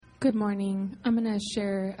Good morning. I'm going to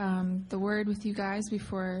share the word with you guys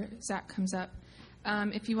before Zach comes up.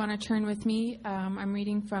 If you want to turn with me, I'm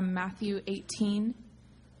reading from Matthew 18,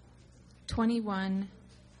 21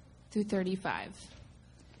 through 35.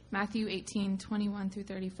 Matthew 18, 21 through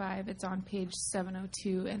 35. It's on page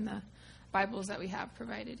 702 in the Bibles that we have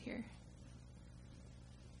provided here.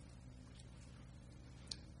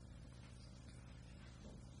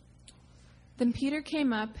 Then Peter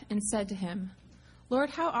came up and said to him,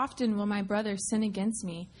 Lord, how often will my brother sin against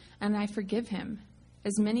me, and I forgive him?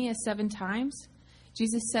 As many as 7 times?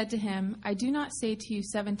 Jesus said to him, I do not say to you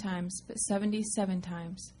 7 times, but 77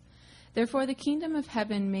 times. Therefore the kingdom of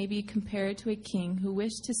heaven may be compared to a king who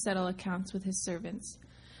wished to settle accounts with his servants.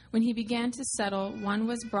 When he began to settle, one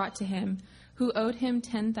was brought to him who owed him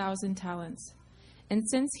 10,000 talents. And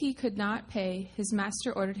since he could not pay, his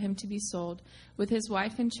master ordered him to be sold, with his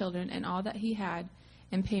wife and children and all that he had,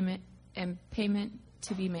 and payment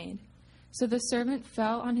to be made. So the servant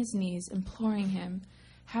fell on his knees, imploring him,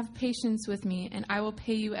 Have patience with me, and I will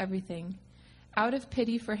pay you everything. Out of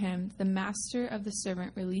pity for him, the master of the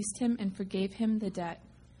servant released him and forgave him the debt.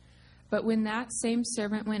 But when that same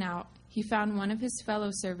servant went out, he found one of his fellow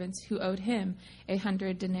servants who owed him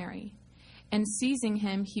 100 denarii. And seizing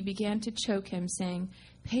him, he began to choke him, saying,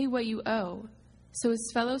 Pay what you owe. So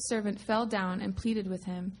his fellow servant fell down and pleaded with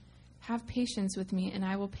him, Have patience with me, and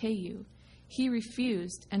I will pay you. He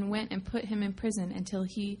refused and went and put him in prison until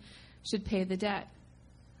he should pay the debt.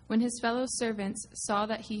 When his fellow servants saw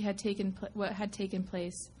that he had what had taken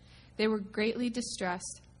place, they were greatly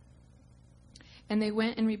distressed, and they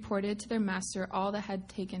went and reported to their master all that had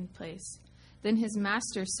taken place. Then his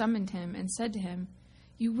master summoned him and said to him,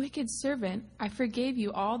 You wicked servant, I forgave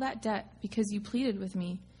you all that debt because you pleaded with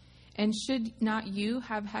me. And should not you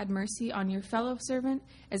have had mercy on your fellow servant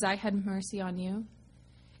as I had mercy on you?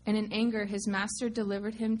 And in anger his master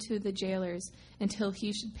delivered him to the jailers until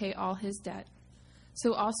he should pay all his debt.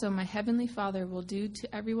 So also my heavenly Father will do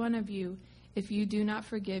to every one of you if you do not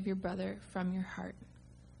forgive your brother from your heart.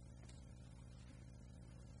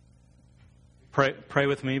 Pray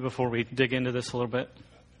with me before we dig into this a little bit.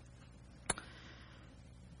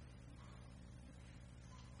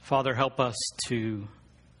 Father, help us to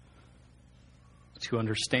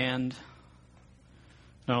understand,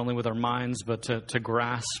 not only with our minds, but to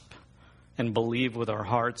grasp and believe with our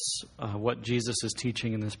hearts what Jesus is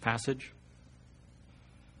teaching in this passage.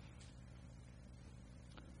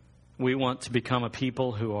 We want to become a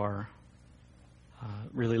people who are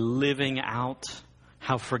really living out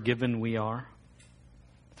how forgiven we are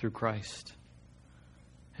through Christ.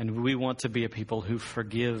 And we want to be a people who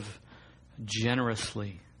forgive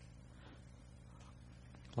generously,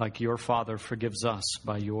 like your Father forgives us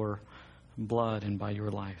by your blood and by your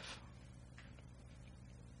life.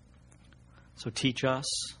 So teach us.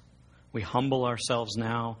 We humble ourselves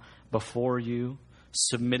now before you,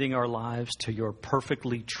 submitting our lives to your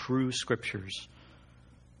perfectly true scriptures.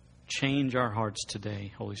 Change our hearts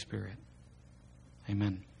today, Holy Spirit.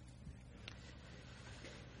 Amen.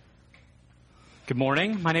 Good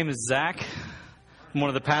morning. My name is Zach. I'm one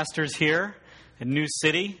of the pastors here in New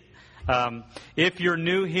City. If you're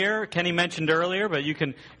new here, Kenny mentioned earlier, but you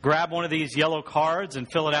can grab one of these yellow cards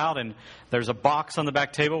and fill it out, and there's a box on the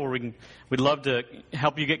back table where we'd love to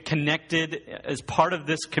help you get connected as part of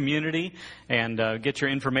this community and get your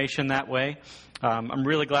information that way. I'm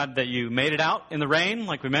really glad that you made it out in the rain,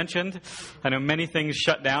 like we mentioned. I know many things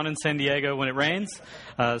shut down in San Diego when it rains,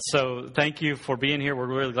 so thank you for being here. We're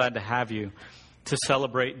really glad to have you to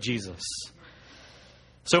celebrate Jesus.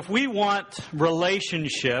 So if we want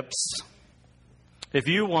relationships, if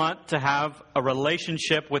you want to have a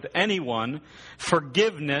relationship with anyone,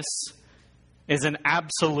 forgiveness is an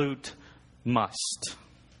absolute must.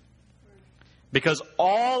 Because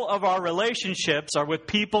all of our relationships are with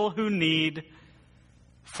people who need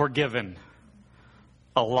forgiven.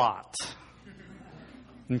 A lot.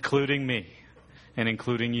 Including me and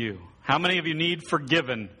including you. How many of you need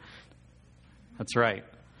forgiven? That's right.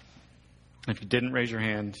 If you didn't raise your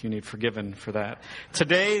hand, you need forgiven for that.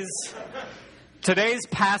 Today's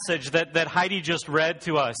passage that Heidi just read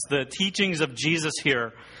to us, the teachings of Jesus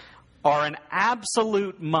here, are an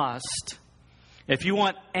absolute must. If you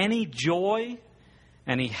want any joy,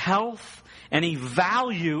 any health, any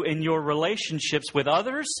value in your relationships with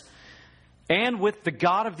others and with the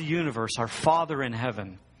God of the universe, our Father in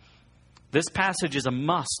heaven, this passage is a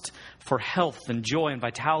must for health and joy and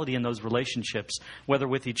vitality in those relationships, whether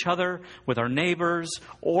with each other, with our neighbors,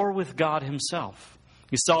 or with God himself.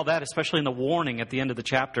 You saw that especially in the warning at the end of the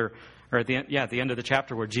chapter or at the end of the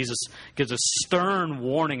chapter, where Jesus gives a stern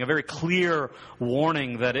warning, a very clear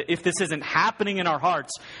warning that if this isn't happening in our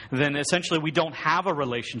hearts, then essentially we don't have a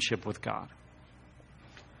relationship with God.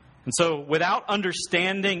 And so without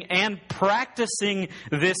understanding and practicing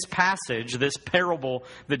this passage, this parable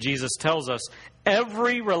that Jesus tells us,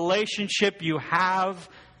 every relationship you have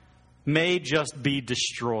may just be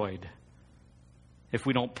destroyed if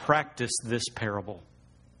we don't practice this parable.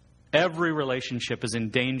 Every relationship is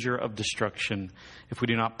in danger of destruction if we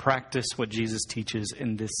do not practice what Jesus teaches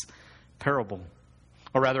in this parable.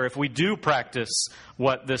 Or rather, if we do practice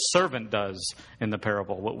what this servant does in the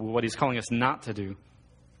parable, what he's calling us not to do.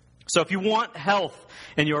 So if you want health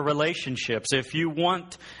in your relationships, if you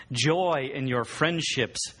want joy in your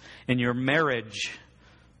friendships, in your marriage,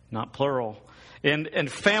 not plural, and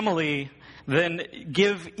family, then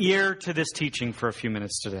give ear to this teaching for a few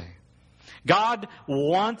minutes today. God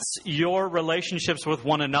wants your relationships with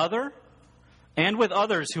one another and with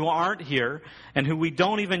others who aren't here and who we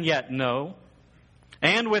don't even yet know,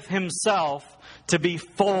 and with Himself to be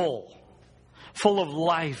full of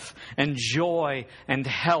life and joy and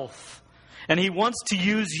health. And He wants to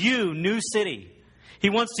use you, New City. He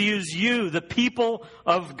wants to use you, the people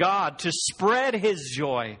of God, to spread His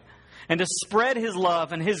joy and to spread His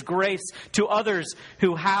love and His grace to others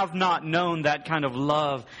who have not known that kind of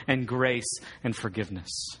love and grace and forgiveness.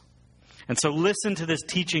 And so listen to this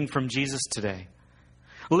teaching from Jesus today.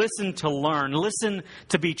 Listen to learn. Listen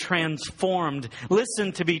to be transformed.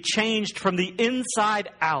 Listen to be changed from the inside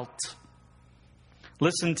out.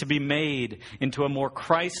 Listen to be made into a more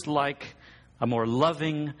Christ-like, a more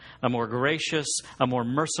loving, a more gracious, a more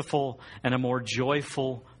merciful, and a more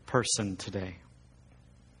joyful person today.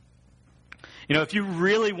 You know, if you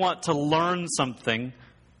really want to learn something,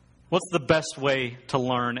 what's the best way to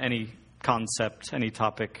learn any concept, any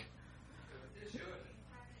topic?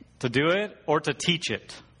 To do it or to teach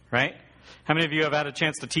it, right? How many of you have had a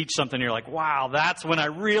chance to teach something and you're like, wow, that's when I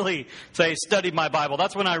really, say, studied my Bible.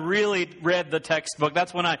 That's when I really read the textbook.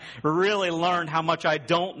 That's when I really learned how much I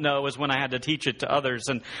don't know, is when I had to teach it to others.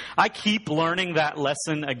 And I keep learning that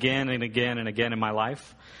lesson again and again and again in my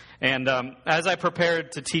life. And as I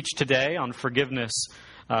prepared to teach today on forgiveness,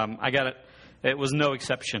 it was no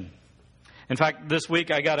exception. In fact, this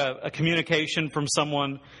week I got a communication from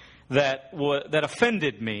someone that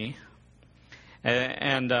offended me.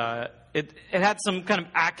 And it had some kind of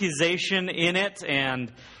accusation in it,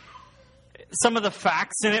 and some of the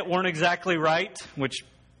facts in it weren't exactly right, which,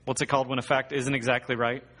 what's it called when a fact isn't exactly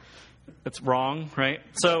right? It's wrong, right?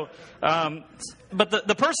 So, but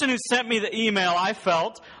the person who sent me the email, I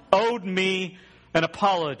felt, owed me an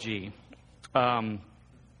apology,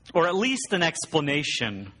 or at least an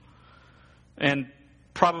explanation, and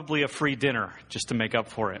probably a free dinner just to make up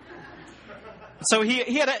for it. So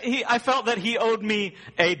I felt that he owed me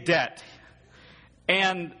a debt.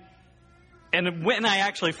 And when I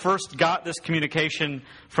actually first got this communication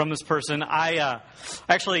from this person, I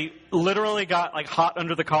actually literally got like hot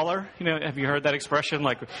under the collar. You know, have you heard that expression?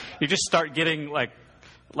 Like you just start getting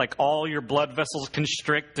like all your blood vessels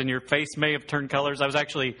constrict and your face may have turned colors. I was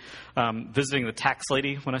actually visiting the tax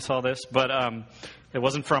lady when I saw this, but it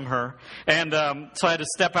wasn't from her. And so I had to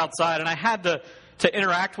step outside, and I had to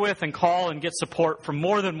interact with and call and get support from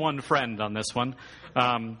more than one friend on this one,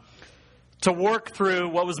 to work through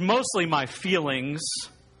what was mostly my feelings.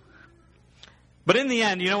 But in the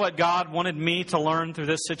end, you know what God wanted me to learn through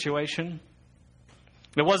this situation?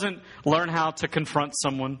 It wasn't learn how to confront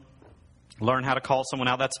someone, learn how to call someone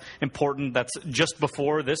out. That's important. That's just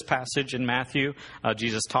before this passage in Matthew.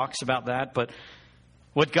 Jesus talks about that. But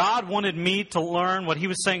what God wanted me to learn, what He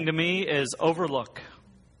was saying to me, is overlook.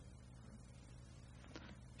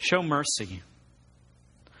 Show mercy.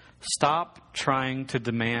 Stop trying to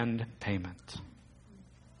demand payment.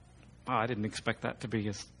 Oh, I didn't expect that to be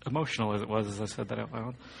as emotional as it was as I said that out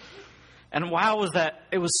loud. And wow, was that,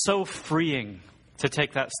 it was so freeing to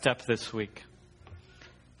take that step this week.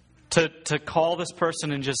 To call this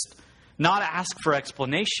person and just not ask for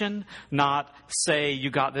explanation, not say you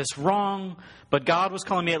got this wrong, but God was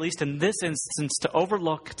calling me, at least in this instance, to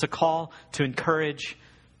overlook, to call, to encourage,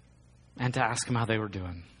 and to ask them how they were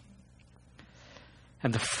doing.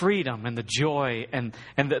 And the freedom and the joy and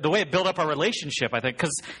the way it built up our relationship, I think,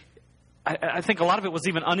 because I think a lot of it was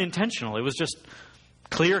even unintentional. It was just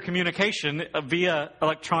clear communication via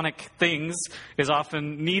electronic things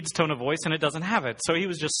often needs tone of voice, and it doesn't have it. So he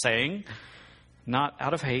was just saying, not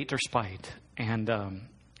out of hate or spite. And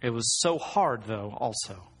it was so hard, though,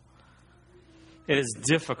 also. It is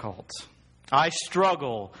difficult. I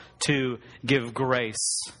struggle to give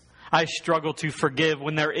grace. I struggle to forgive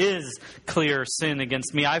when there is clear sin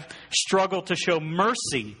against me. I've struggled to show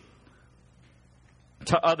mercy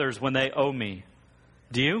to others when they owe me.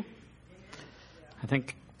 Do you? I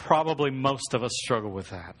think probably most of us struggle with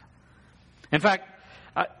that. In fact,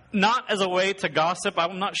 not as a way to gossip.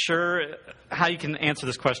 I'm not sure how you can answer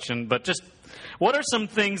this question, but just what are some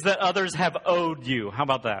things that others have owed you? How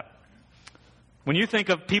about that? When you think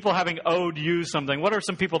of people having owed you something, what are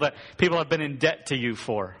some people that people have been in debt to you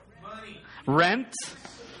for? Money. Rent?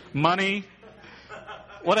 Money?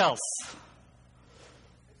 What else?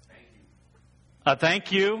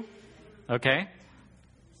 Thank you. Okay.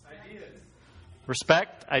 Ideas.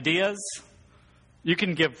 Respect? Ideas? You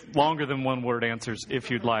can give longer than one word answers if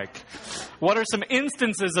you'd like. What are some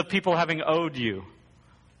instances of people having owed you?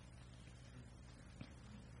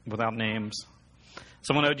 Without names.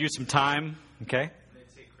 Someone owed you some time. Okay. They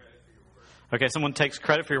take credit for your work. Okay, someone takes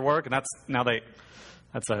credit for your work, and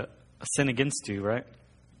that's a sin against you, right?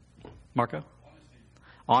 Marco?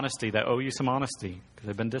 Honesty. They owe you some honesty because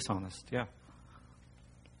they've been dishonest. Yeah.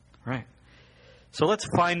 Right. So let's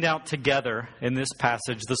find out together in this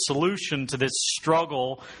passage the solution to this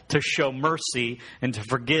struggle to show mercy and to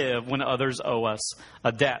forgive when others owe us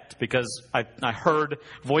a debt. Because I heard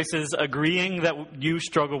voices agreeing that you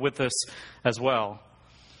struggle with this as well.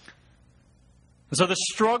 So the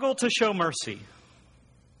struggle to show mercy,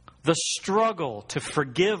 the struggle to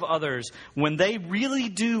forgive others when they really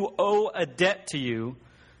do owe a debt to you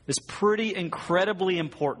is pretty incredibly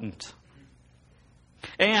important.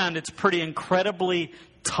 And it's pretty incredibly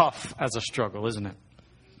tough as a struggle, isn't it?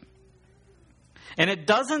 And it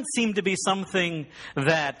doesn't seem to be something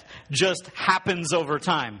that just happens over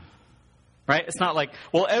time. Right? It's not like,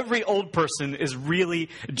 well, every old person is really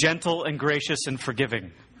gentle and gracious and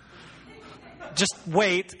forgiving. Just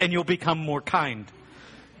wait and you'll become more kind.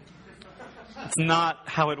 It's not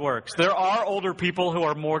how it works. There are older people who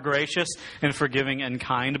are more gracious and forgiving and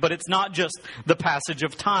kind, but it's not just the passage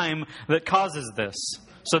of time that causes this.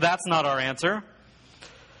 So that's not our answer.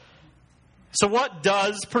 So what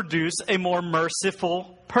does produce a more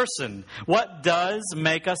merciful person? What does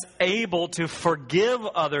make us able to forgive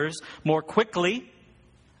others more quickly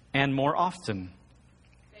and more often?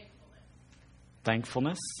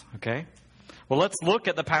 Thankfulness. Okay. Well, let's look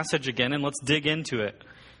at the passage again and let's dig into it.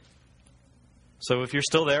 So if you're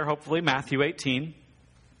still there, hopefully, Matthew 18,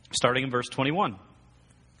 starting in verse 21. It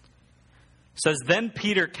says, Then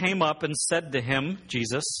Peter came up and said to him,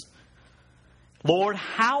 Jesus, Lord,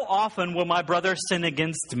 how often will my brother sin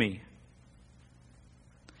against me?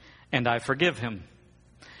 And I forgive him.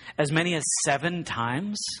 As many as 7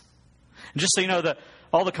 times? And just so you know,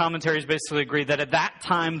 all the commentaries basically agree that at that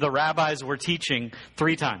time the rabbis were teaching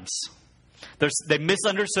 3 times. They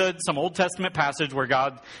misunderstood some Old Testament passage where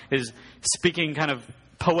God is speaking kind of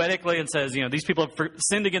poetically and says, these people have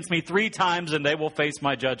sinned against me 3 times and they will face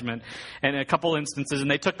my judgment. And in a couple instances, and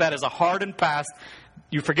they took that as a hard and fast,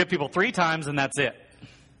 you forgive people 3 times and that's it.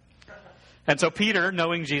 And so Peter,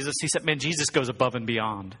 knowing Jesus, he said, man, Jesus goes above and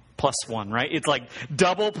beyond. +1, right? It's like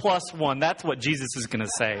double +1. That's what Jesus is going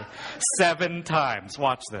to say. 7 times.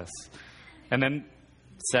 Watch this. And then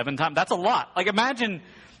 7 times. That's a lot. Like imagine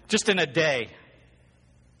just in a day.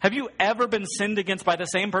 Have you ever been sinned against by the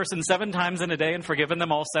same person 7 times in a day and forgiven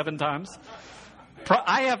them all 7 times?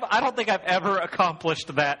 I have. I don't think I've ever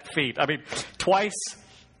accomplished that feat. I mean, twice,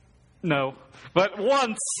 no. But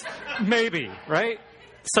once, maybe, right?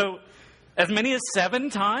 So, as many as 7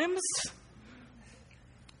 times?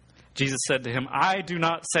 Jesus said to him, I do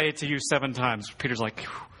not say to you 7 times. Peter's like,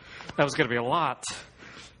 that was going to be a lot.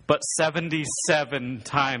 But 77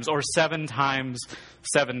 times, or 7 times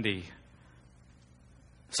 70.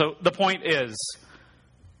 So the point is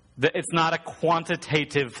that it's not a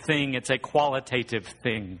quantitative thing, it's a qualitative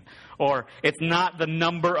thing. Or it's not the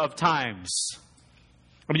number of times.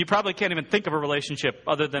 I mean, you probably can't even think of a relationship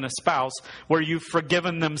other than a spouse where you've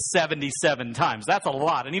forgiven them 77 times. That's a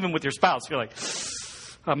lot. And even with your spouse, you're like,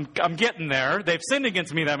 I'm getting there. They've sinned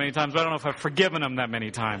against me that many times, but I don't know if I've forgiven them that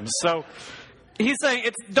many times. So he's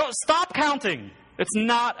saying, don't stop counting. It's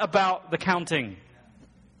not about the counting.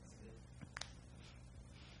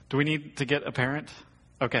 Do we need to get a parent?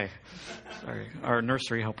 Okay. Sorry. Our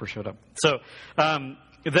nursery helper showed up. So,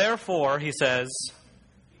 therefore, he says,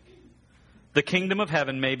 the kingdom of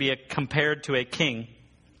heaven may be compared to a king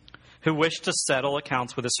who wished to settle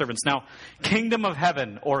accounts with his servants. Now, kingdom of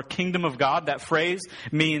heaven or kingdom of God, that phrase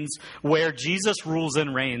means where Jesus rules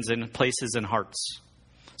and reigns in places and hearts.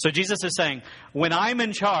 So Jesus is saying, when I'm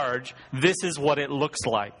in charge, this is what it looks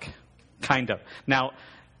like. Kind of. Now,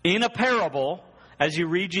 in a parable, as you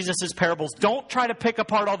read Jesus' parables, don't try to pick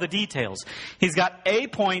apart all the details. He's got a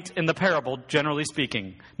point in the parable, generally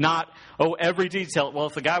speaking. Not, every detail. Well,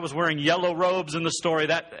 if the guy was wearing yellow robes in the story,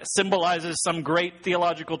 that symbolizes some great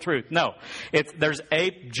theological truth. No, there's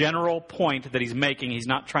a general point that he's making. He's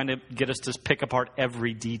not trying to get us to pick apart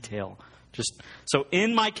every detail. So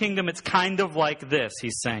in my kingdom, it's kind of like this,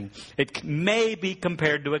 he's saying. It may be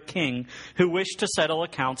compared to a king who wished to settle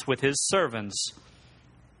accounts with his servants.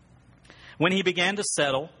 When he began to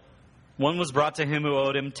settle, one was brought to him who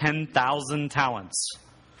owed him 10,000 talents.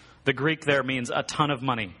 The Greek there means a ton of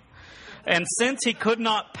money. And since he could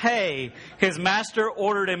not pay, his master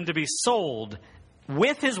ordered him to be sold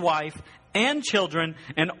with his wife and children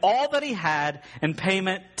and all that he had, and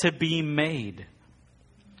payment to be made.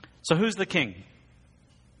 So who's the king?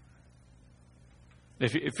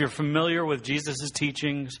 If you're familiar with Jesus'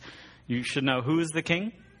 teachings, you should know who is the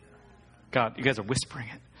king? God. You guys are whispering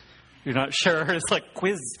it. You're not sure. It's like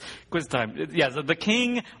quiz time. Yeah, the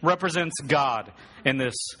king represents God in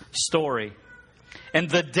this story. And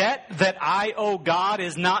the debt that I owe God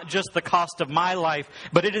is not just the cost of my life,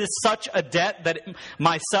 but it is such a debt that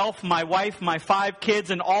myself, my wife, my 5 kids,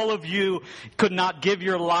 and all of you could not give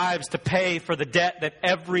your lives to pay for the debt that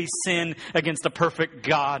every sin against a perfect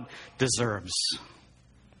God deserves.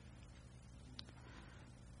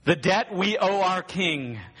 The debt we owe our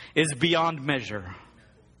King is beyond measure.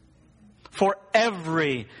 For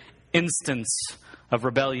every instance of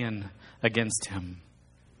rebellion against Him.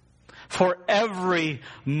 For every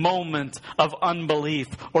moment of unbelief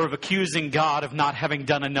or of accusing God of not having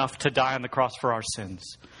done enough to die on the cross for our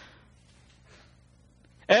sins.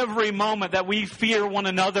 Every moment that we fear one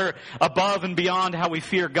another above and beyond how we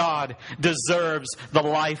fear God deserves the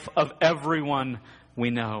life of everyone we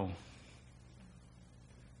know.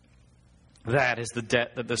 That is the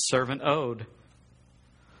debt that the servant owed.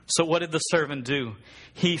 So what did the servant do?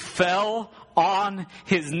 He fell on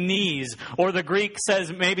his knees. Or the Greek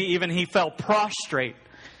says maybe even he fell prostrate.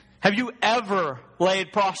 Have you ever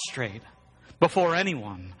laid prostrate before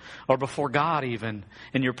anyone or before God even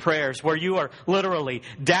in your prayers, where you are literally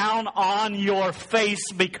down on your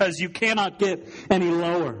face because you cannot get any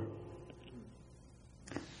lower?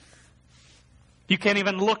 You can't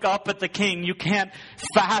even look up at the King. You can't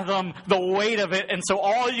fathom the weight of it. And so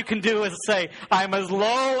all you can do is say, I'm as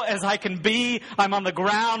low as I can be. I'm on the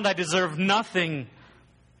ground. I deserve nothing.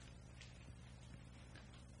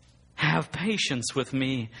 Have patience with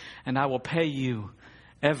me, and I will pay you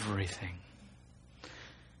everything.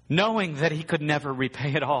 Knowing that he could never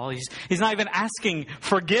repay it all. He's not even asking,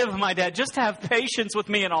 forgive my debt. Just have patience with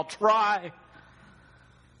me and I'll try.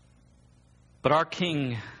 But our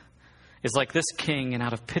King is like this king, and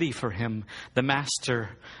out of pity for him, the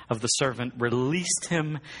master of the servant released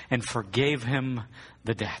him and forgave him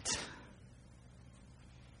the debt.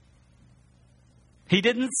 He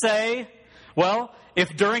didn't say, well,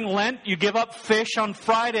 if during Lent you give up fish on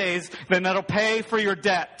Fridays, then that'll pay for your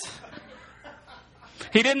debt.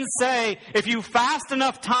 He didn't say, if you fast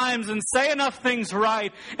enough times and say enough things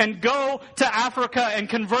right and go to Africa and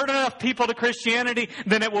convert enough people to Christianity,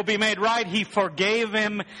 then it will be made right. He forgave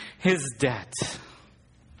him his debt.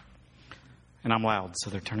 And I'm loud, so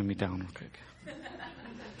they're turning me down real quick.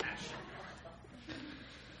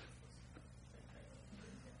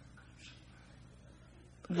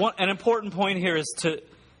 An important point here is to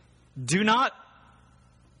do not...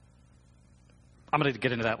 I'm going to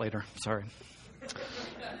get into that later. Sorry.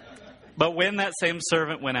 But when that same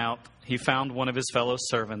servant went out, he found one of his fellow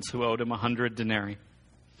servants who owed him 100 denarii.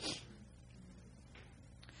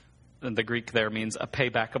 And the Greek there means a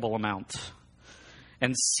paybackable amount.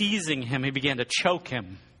 And seizing him, he began to choke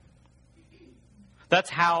him. That's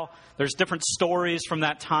how, there's different stories from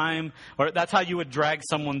that time, or that's how you would drag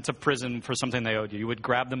someone to prison for something they owed you. You would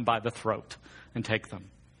grab them by the throat and take them.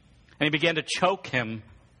 And he began to choke him,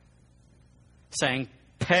 saying,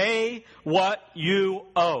 pay what you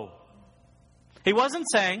owe. He wasn't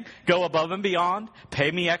saying, go above and beyond, pay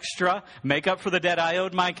me extra, make up for the debt I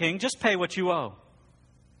owed my king, just pay what you owe.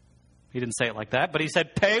 He didn't say it like that, but he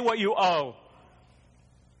said, pay what you owe.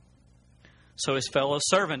 So his fellow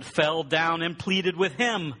servant fell down and pleaded with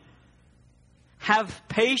him, have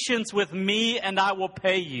patience with me and I will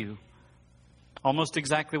pay you. Almost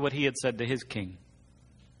exactly what he had said to his king.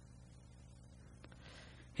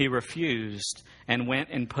 He refused and went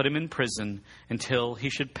and put him in prison until he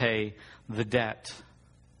should pay the debt.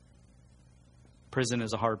 Prison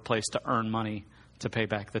is a hard place to earn money to pay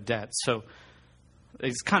back the debt. So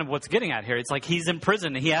it's kind of what's getting at here. It's like he's in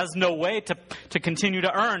prison. He has no way to continue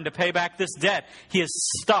to earn to pay back this debt. He is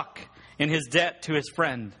stuck in his debt to his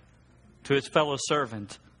friend, to his fellow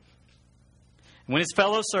servant. When his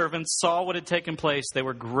fellow servants saw what had taken place, they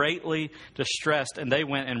were greatly distressed, and they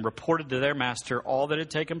went and reported to their master all that had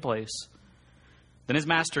taken place. Then his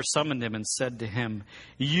master summoned him and said to him,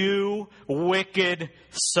 "You wicked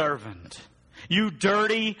servant, you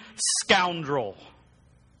dirty scoundrel,"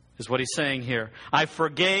 is what he's saying here. "I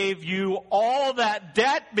forgave you all that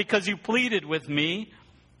debt because you pleaded with me.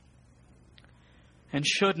 And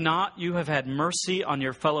should not you have had mercy on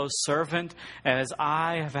your fellow servant as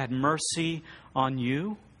I have had mercy on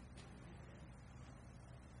you?"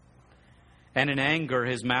 And in anger,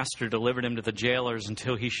 his master delivered him to the jailers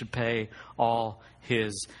until he should pay all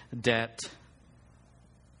his debt.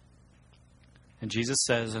 And Jesus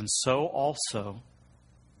says, "And so also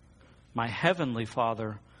my heavenly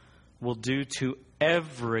Father will do to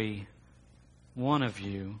every one of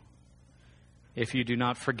you if you do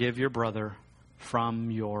not forgive your brother from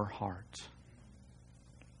your heart."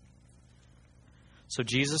 So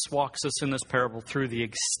Jesus walks us in this parable through the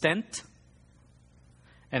extent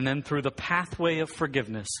and then through the pathway of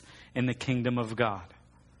forgiveness in the kingdom of God.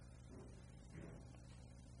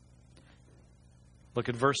 Look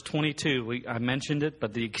at verse 22. I mentioned it,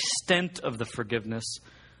 but the extent of the forgiveness.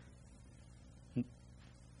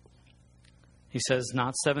 He says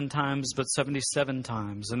not 7 times, but 77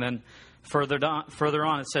 times. And then further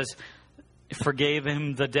on it says, forgave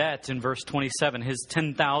him the debt in verse 27, his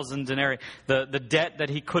 10,000 denarii, the debt that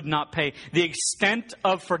he could not pay. The extent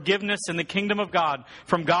of forgiveness in the kingdom of God,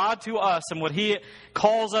 from God to us, and what he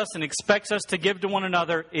calls us and expects us to give to one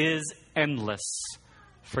another is endless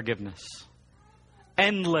forgiveness.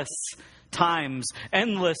 Endless times,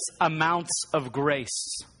 endless amounts of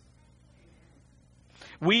grace.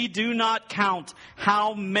 We do not count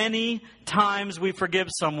how many times we forgive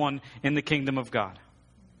someone in the kingdom of God.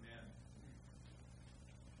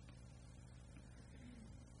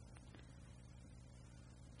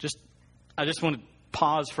 I just want to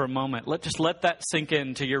pause for a moment. Let that sink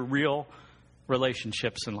into your real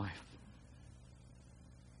relationships in life.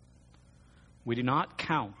 We do not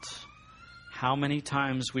count how many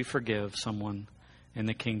times we forgive someone in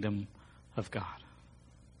the kingdom of God.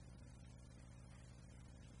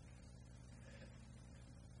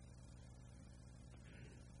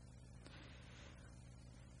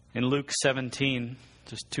 In Luke 17,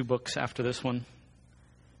 just 2 books after this one,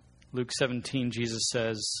 Luke 17, Jesus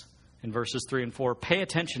says in verses 3 and 4, "Pay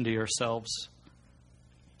attention to yourselves.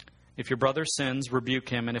 If your brother sins, rebuke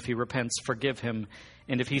him, and if he repents, forgive him.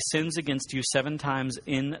 And if he sins against you 7 times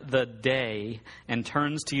in the day and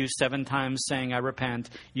turns to you 7 times saying, 'I repent,'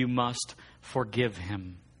 you must forgive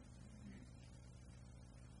him."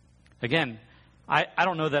 Again, I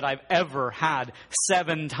don't know that I've ever had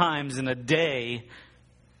 7 times in a day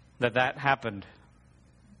that happened.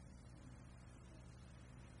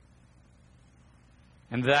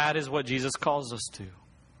 And that is what Jesus calls us to.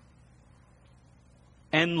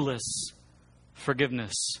 Endless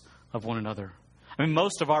forgiveness of one another. I mean,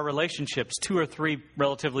 most of our relationships, 2 or 3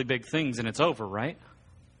 relatively big things and it's over, right?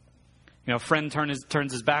 You know, a friend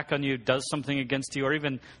turns his back on you, does something against you, or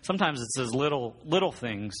even sometimes it's as little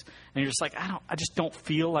things. And you're just like, I just don't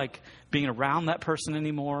feel like being around that person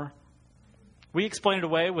anymore. We explain it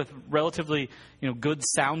away with relatively, good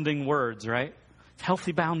sounding words, right?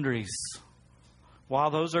 Healthy boundaries. While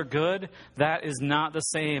those are good, that is not the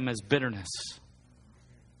same as bitterness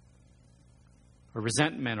or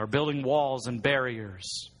resentment or building walls and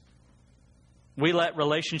barriers. We let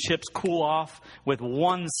relationships cool off with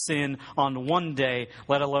 1 sin on 1 day,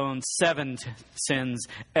 let alone 7 sins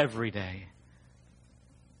every day.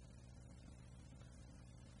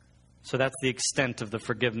 So that's the extent of the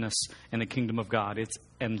forgiveness in the kingdom of God. It's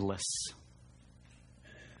endless.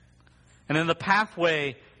 And then the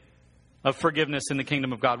pathway of forgiveness in the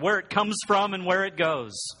kingdom of God, where it comes from and where it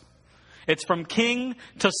goes. It's from king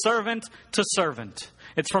to servant to servant.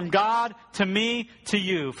 It's from God to me to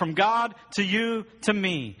you. From God to you to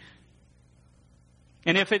me.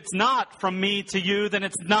 And if it's not from me to you, then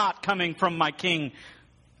it's not coming from my king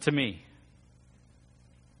to me.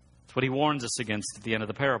 That's what he warns us against at the end of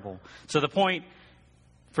the parable. So the point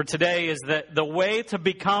for today is that the way to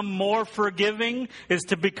become more forgiving is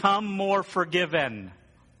to become more forgiven.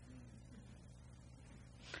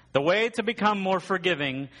 The way to become more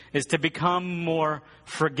forgiving is to become more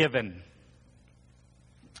forgiven.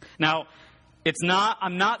 Now,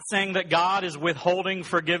 I'm not saying that God is withholding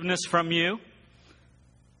forgiveness from you.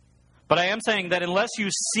 But I am saying that unless you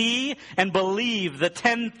see and believe the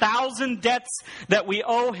 10,000 debts that we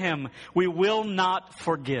owe him, we will not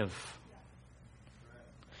forgive.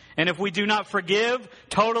 And if we do not forgive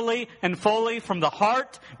totally and fully from the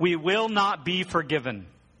heart, we will not be forgiven.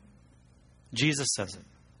 Jesus says it.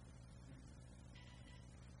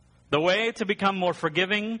 The way to become more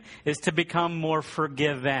forgiving is to become more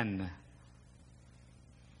forgiven.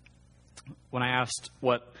 When I asked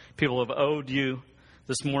what people have owed you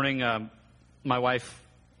this morning, my wife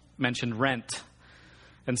mentioned rent.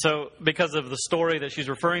 And so because of the story that she's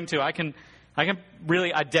referring to, I can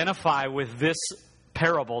really identify with this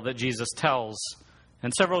parable that Jesus tells.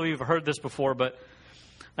 And several of you have heard this before, but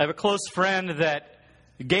I have a close friend that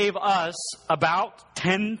gave us about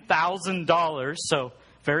 $10,000, so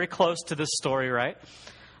very close to this story, right?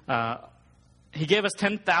 He gave us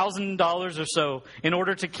 $10,000 or so in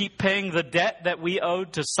order to keep paying the debt that we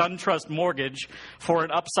owed to SunTrust Mortgage for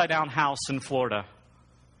an upside-down house in Florida.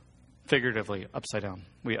 Figuratively, upside down.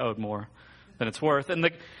 We owed more than it's worth. And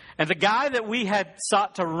the guy that we had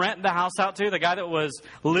sought to rent the house out to, the guy that was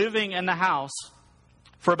living in the house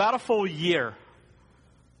for about a full year,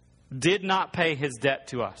 did not pay his debt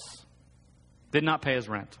to us. Did not pay his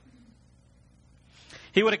rent.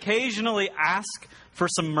 He would occasionally ask for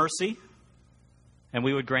some mercy, and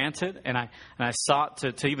we would grant it. And I sought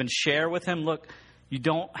to even share with him, look, you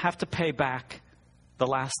don't have to pay back the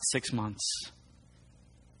last 6 months.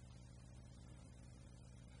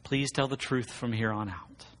 Please tell the truth from here on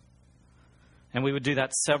out. And we would do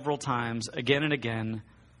that several times, again and again.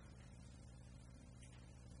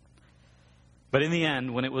 But in the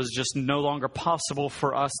end, when it was just no longer possible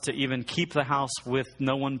for us to even keep the house with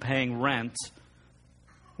no one paying rent,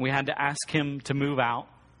 we had to ask him to move out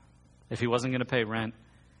if he wasn't going to pay rent.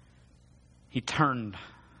 He turned.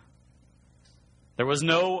 There was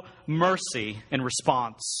no mercy in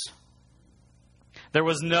response. There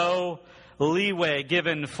was no leeway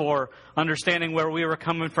given for understanding where we were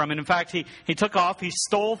coming from. And in fact, he took off, he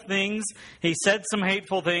stole things, he said some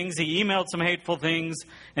hateful things, he emailed some hateful things,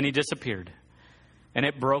 and he disappeared. And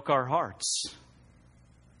it broke our hearts.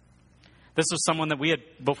 This was someone that we had,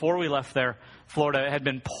 before we left there, Florida, had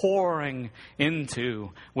been pouring into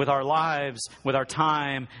with our lives, with our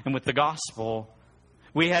time, and with the gospel.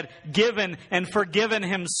 We had given and forgiven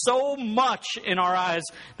him so much in our eyes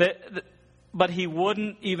but he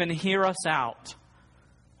wouldn't even hear us out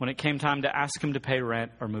when it came time to ask him to pay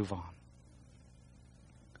rent or move on.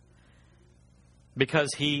 Because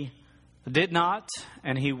he did not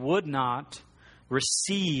and he would not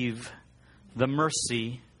receive the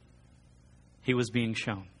mercy he was being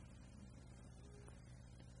shown.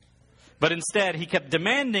 But instead, he kept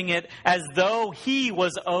demanding it as though he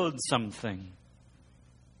was owed something.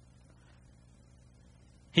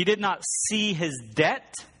 He did not see his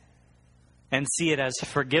debt and see it as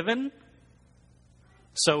forgiven,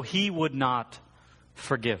 so he would not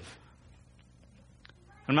forgive.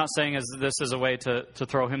 I'm not saying this is a way to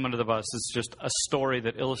throw him under the bus. It's just a story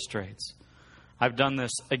that illustrates. I've done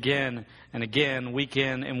this again and again, week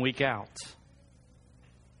in and week out,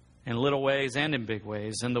 in little ways and in big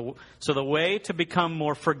ways. So the way to become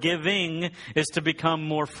more forgiving is to become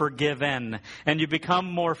more forgiven. And you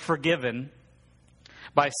become more forgiven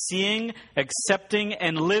by seeing, accepting,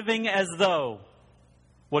 and living as though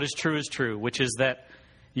what is true, which is that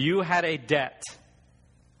you had a debt.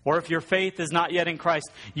 Or if your faith is not yet in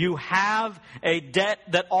Christ, you have a debt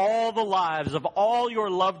that all the lives of all your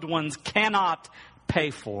loved ones cannot pay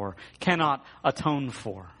for, cannot atone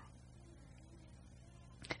for.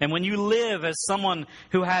 And when you live as someone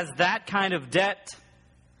who has that kind of debt,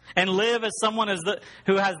 and live as someone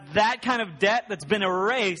who has that kind of debt that's been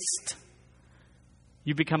erased,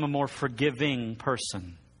 you become a more forgiving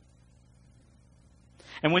person.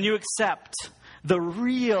 And when you accept the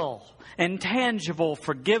real and tangible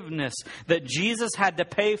forgiveness that Jesus had to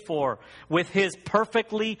pay for with his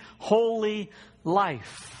perfectly holy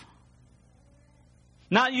life,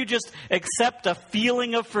 not you just accept a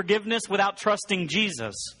feeling of forgiveness without trusting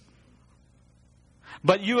Jesus,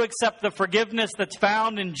 but you accept the forgiveness that's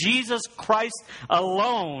found in Jesus Christ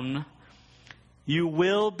alone, you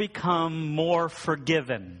will become more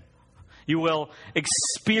forgiven. You will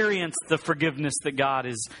experience the forgiveness that God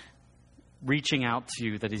is reaching out to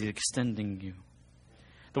you, that He's extending you.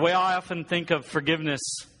 The way I often think of forgiveness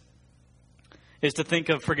is to think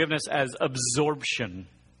of forgiveness as absorption.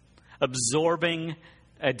 Absorbing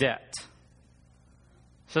a debt.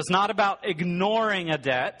 So it's not about ignoring a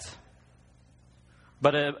debt,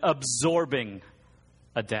 but absorbing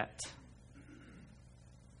a debt.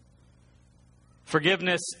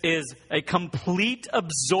 Forgiveness is a complete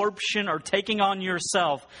absorption or taking on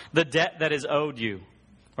yourself the debt that is owed you.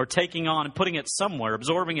 Or taking on and putting it somewhere,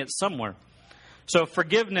 absorbing it somewhere. So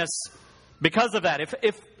forgiveness, because of that,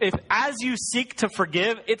 if as you seek to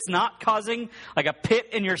forgive, it's not causing like a pit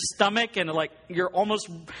in your stomach and like you're almost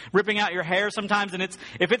ripping out your hair sometimes, and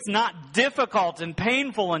if it's not difficult and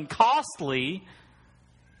painful and costly,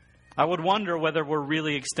 I would wonder whether we're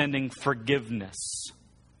really extending forgiveness.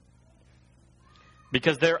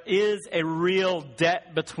 Because there is a real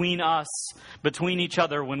debt between us, between each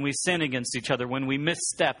other, when we sin against each other, when we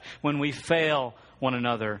misstep, when we fail one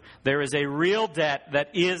another. There is a real debt that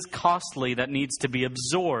is costly, that needs to be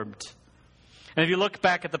absorbed. And if you look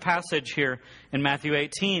back at the passage here in Matthew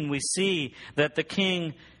 18, we see that the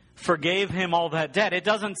king forgave him all that debt. It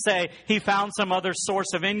doesn't say he found some other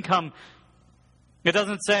source of income. It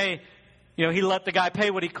doesn't say, he let the guy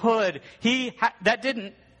pay what he could.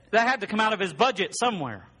 That had to come out of his budget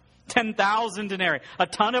somewhere. 10,000 denarii. A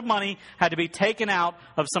ton of money had to be taken out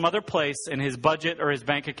of some other place in his budget or his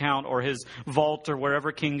bank account or his vault or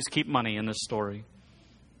wherever kings keep money in this story.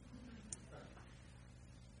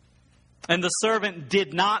 And the servant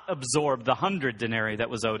did not absorb the 100 denarii that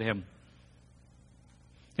was owed him.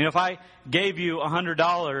 If I gave you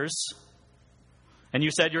 $100 and you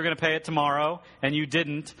said you're going to pay it tomorrow and you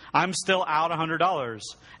didn't, I'm still out $100.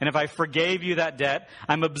 And if I forgave you that debt,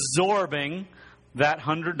 I'm absorbing that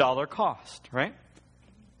 $100 cost, right?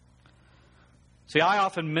 See, I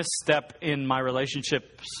often misstep in my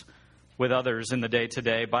relationships with others in the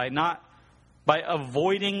day-to-day by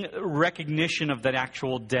avoiding recognition of that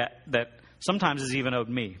actual debt that sometimes is even owed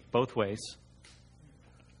me, both ways.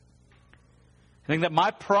 I think that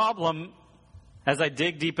my problem, as I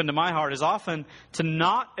dig deep into my heart, is often to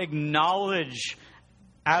not acknowledge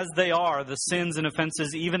as they are the sins and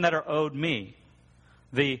offenses even that are owed me.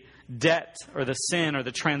 The debt or the sin or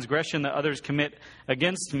the transgression that others commit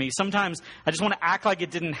against me. Sometimes I just want to act like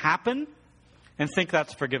it didn't happen and think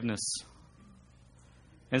that's forgiveness.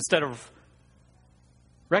 Instead of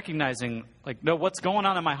recognizing, no, what's going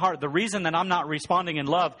on in my heart? The reason that I'm not responding in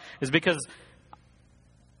love is because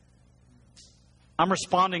I'm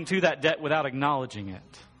responding to that debt without acknowledging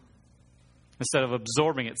it. Instead of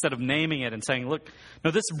absorbing it, instead of naming it and saying, look,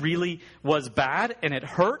 no, this really was bad and it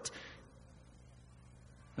hurt.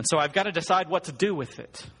 And so I've got to decide what to do with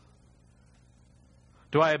it.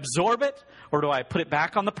 Do I absorb it, or do I put it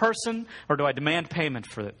back on the person, or do I demand payment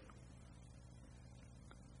for it?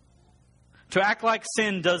 To act like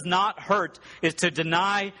sin does not hurt is to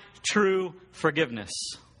deny true forgiveness.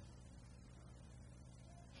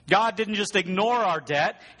 God didn't just ignore our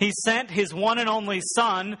debt. He sent His one and only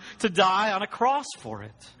Son to die on a cross for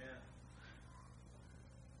it.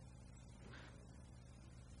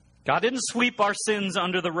 God didn't sweep our sins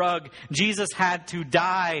under the rug. Jesus had to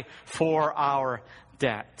die for our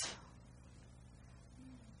debt.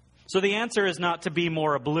 So the answer is not to be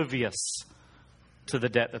more oblivious to the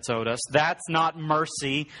debt that's owed us. That's not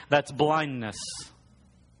mercy. That's blindness.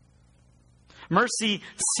 Mercy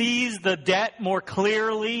sees the debt more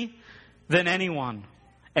clearly than anyone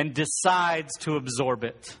and decides to absorb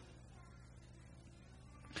it.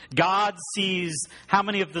 God sees how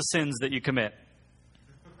many of the sins that you commit?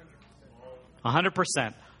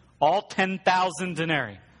 100%. All 10,000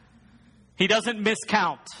 denarii. He doesn't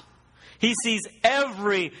miscount. He sees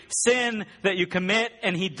every sin that you commit,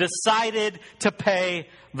 and He decided to pay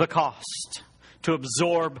the cost, to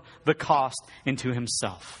absorb the cost into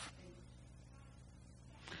Himself.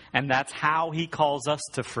 And that's how He calls us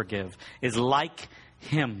to forgive, is like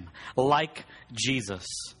Him, like Jesus.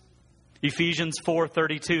 Ephesians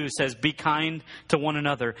 4:32 says, be kind to one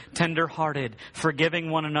another, tender-hearted,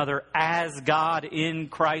 forgiving one another as God in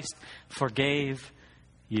Christ forgave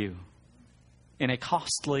you. In a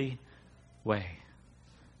costly way,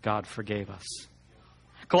 God forgave us.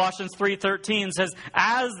 Colossians 3:13 says,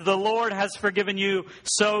 as the Lord has forgiven you,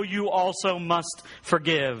 so you also must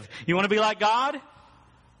forgive. You want to be like God?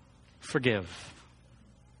 Forgive.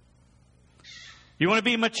 You want to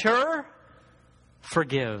be mature?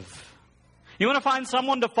 Forgive. You want to find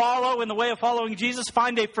someone to follow in the way of following Jesus?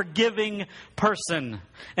 Find a forgiving person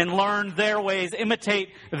and learn their ways. Imitate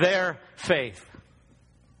their faith.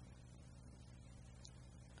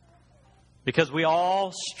 Because we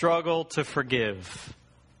all struggle to forgive.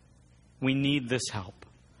 We need this help.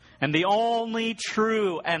 And the only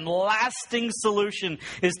true and lasting solution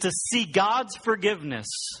is to see God's forgiveness.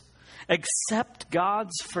 Accept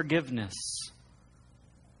God's forgiveness.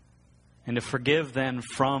 And to forgive then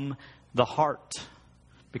from the heart.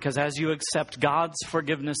 Because as you accept God's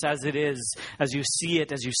forgiveness as it is, as you see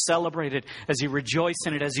it, as you celebrate it, as you rejoice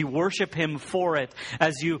in it, as you worship Him for it,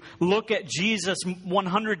 as you look at Jesus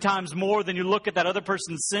 100 times more than you look at that other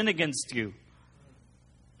person's sin against you,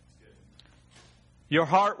 your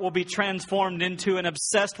heart will be transformed into an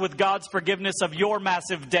obsessed with God's forgiveness of your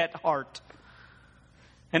massive debt heart.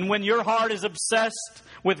 And when your heart is obsessed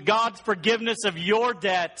with God's forgiveness of your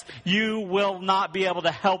debt, you will not be able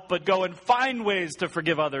to help but go and find ways to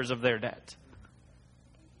forgive others of their debt.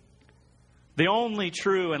 The only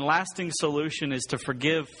true and lasting solution is to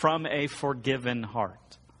forgive from a forgiven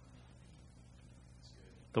heart.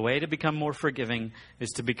 The way to become more forgiving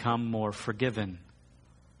is to become more forgiven.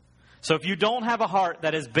 So if you don't have a heart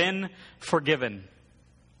that has been forgiven,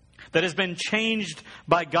 that has been changed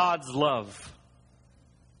by God's love,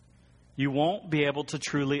 you won't be able to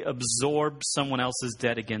truly absorb someone else's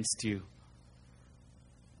debt against you.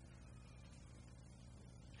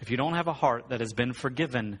 If you don't have a heart that has been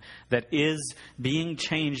forgiven, that is being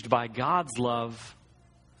changed by God's love,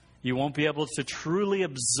 you won't be able to truly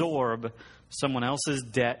absorb someone else's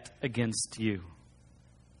debt against you.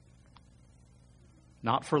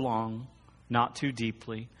 Not for long, not too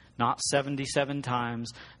deeply, not 77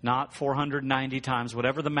 times, not 490 times,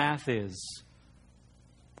 whatever the math is.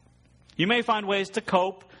 You may find ways to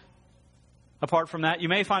cope. Apart from that, you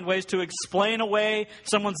may find ways to explain away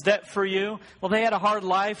someone's debt for you. Well, they had a hard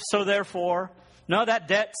life, so therefore, no, that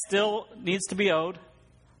debt still needs to be owed,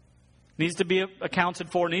 needs to be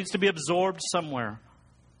accounted for, needs to be absorbed somewhere.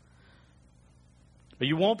 But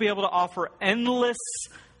you won't be able to offer endless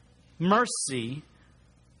mercy.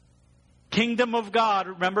 Kingdom of God,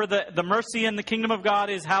 remember the mercy in the kingdom of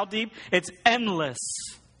God is how deep? It's endless.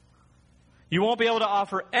 You won't be able to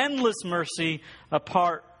offer endless mercy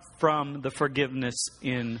apart from the forgiveness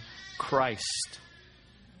in Christ.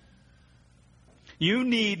 You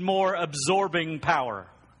need more absorbing power,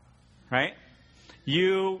 right?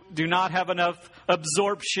 You do not have enough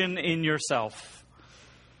absorption in yourself.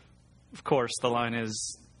 Of course, the line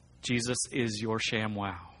is, Jesus is your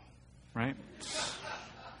ShamWow, right?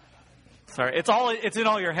 Sorry, it's in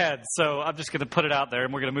all your heads, so I'm just going to put it out there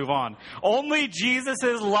and we're going to move on. Only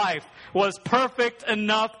Jesus' life was perfect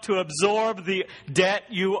enough to absorb the debt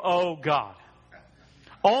you owe God.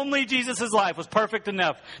 Only Jesus' life was perfect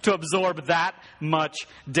enough to absorb that much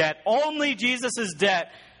debt. Only Jesus'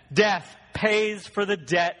 death pays for the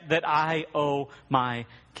debt that I owe my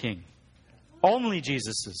King. Only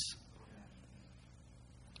Jesus's.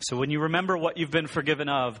 So when you remember what you've been forgiven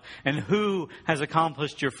of and who has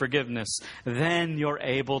accomplished your forgiveness, then you're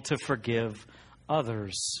able to forgive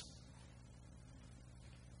others.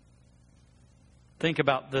 Think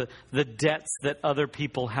about the debts that other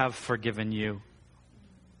people have forgiven you.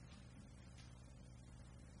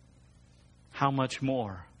 How much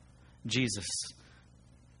more Jesus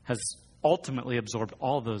has ultimately absorbed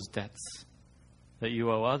all those debts that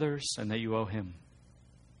you owe others and that you owe Him.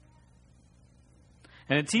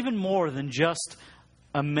 And it's even more than just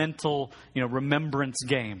a mental, remembrance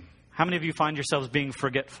game. How many of you find yourselves being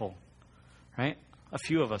forgetful? Right? A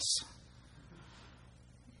few of us.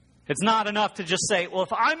 It's not enough to just say, well,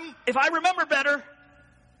 if I remember better,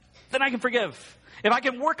 then I can forgive. If I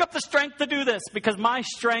can work up the strength to do this, because my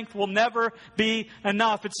strength will never be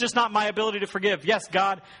enough. It's just not my ability to forgive. Yes,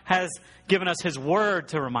 God has given us His Word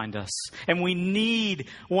to remind us. And we need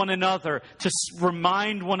one another to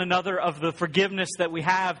remind one another of the forgiveness that we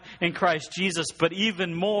have in Christ Jesus. But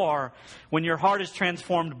even more, when your heart is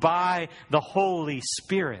transformed by the Holy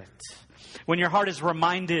Spirit, when your heart is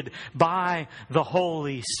reminded by the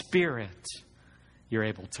Holy Spirit, you're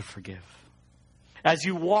able to forgive. As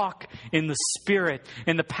you walk in the Spirit,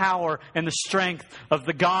 in the power and the strength of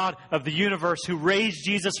the God of the universe who raised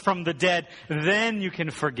Jesus from the dead, then you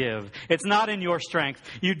can forgive. It's not in your strength.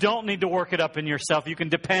 You don't need to work it up in yourself. You can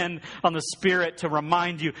depend on the Spirit to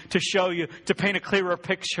remind you, to show you, to paint a clearer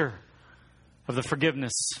picture of the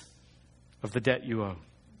forgiveness of the debt you owe.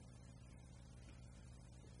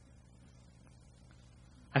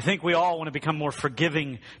 I think we all want to become more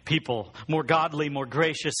forgiving people, more godly, more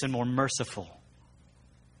gracious, and more merciful.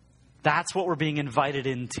 That's what we're being invited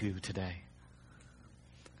into today.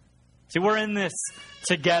 See, we're in this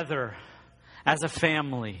together as a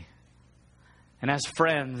family and as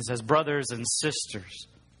friends, as brothers and sisters.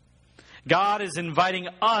 God is inviting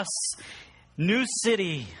us, New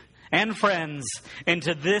City and friends,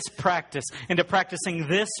 into this practice, into practicing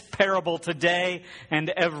this parable today and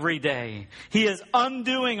every day. He is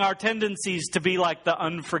undoing our tendencies to be like the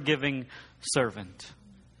unforgiving servant.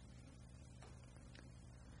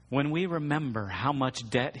 When we remember how much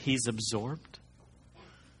debt He's absorbed,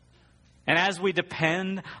 and as we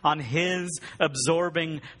depend on His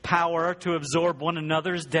absorbing power to absorb one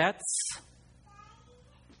another's debts,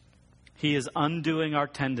 He is undoing our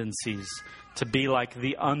tendencies to be like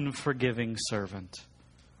the unforgiving servant.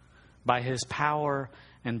 By His power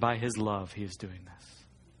and by His love, He is doing this.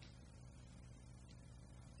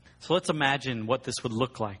 So let's imagine what this would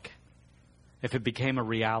look like if it became a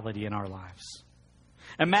reality in our lives.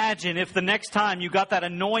 Imagine if the next time you got that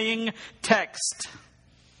annoying text,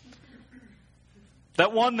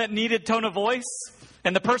 that one that needed tone of voice,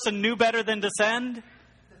 And the person knew better than to send?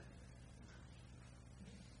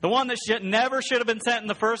 The one that never should have been sent in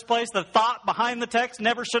the first place, the thought behind the text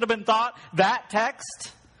never should have been thought, that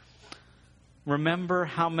text? Remember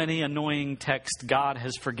how many annoying texts God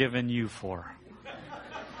has forgiven you for.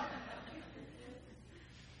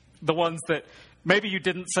 The ones that maybe you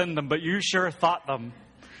didn't send them, but you sure thought them.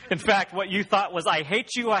 In fact, what you thought was, I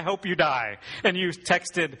hate you, I hope you die. And you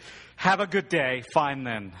texted, have a good day, fine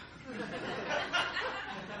then.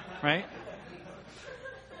 Right?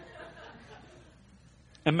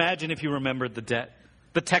 Imagine if you remembered the debt.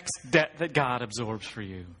 The text debt that God absorbs for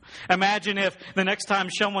you. Imagine if the next time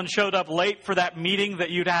someone showed up late for that meeting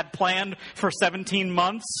that you'd had planned for 17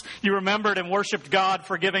 months, you remembered and worshiped God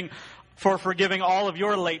for forgiving all of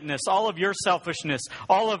your lateness, all of your selfishness,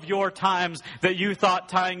 all of your times that you thought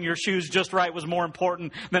tying your shoes just right was more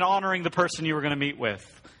important than honoring the person you were going to meet with.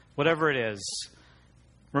 Whatever it is,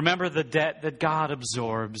 remember the debt that God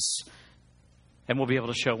absorbs, and we'll be able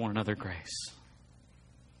to show one another grace.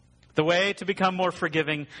 The way to become more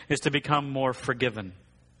forgiving is to become more forgiven.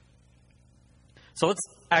 So let's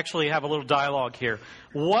actually have a little dialogue here.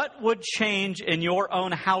 What would change in your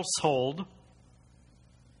own household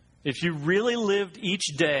if you really lived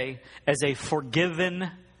each day as a forgiven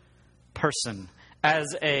person,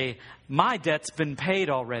 as a my debt's been paid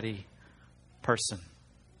already person?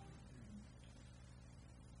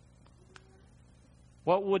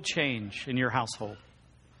 What would change in your household?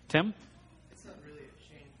 Tim? It's not really a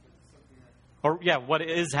change, but it's something that... Or, yeah, what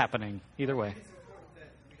is happening? Either way. It's important that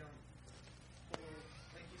we don't,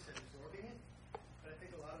 like you said, absorbing it. But I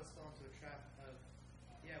think a lot of us fall into a trap of,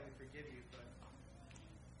 yeah, we forgive you, but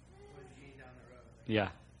what if you need down the road? Like, Yeah.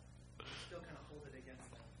 we still kind of hold it against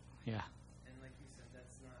them. Yeah. And like you said,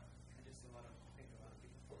 that's not, I think a lot of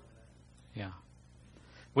people fall into that. Yeah.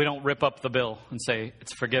 We don't rip up the bill and say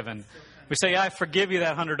it's forgiven. We say, yeah, I forgive you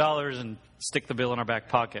that $100 and stick the bill in our back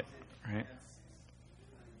pocket. Right?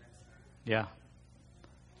 Yeah.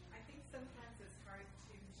 I think sometimes it's hard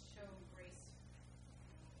to show grace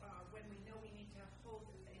when we know we need to hold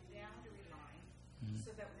a boundary line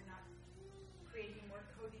so that we're not creating more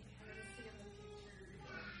codependency in the future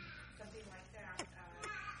or something like that.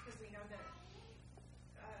 Because we know that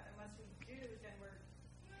unless we do, then we're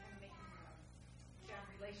kind of making a down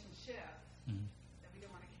relationship that we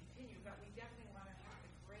don't want to continue. But we definitely want to have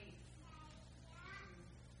the grace.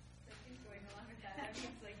 I think going along with that, I think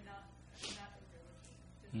it's like not overlooking,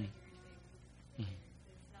 just like you were saying.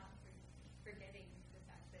 It's not forgetting the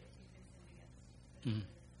fact that you've been sinned against. But you're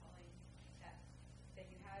calling that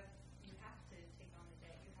you have to take on the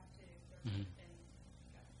debt. You have to and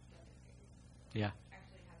God is grace. Yeah.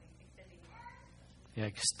 Actually extending love. Yeah.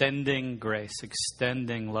 Extending grace,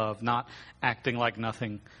 extending love, not acting like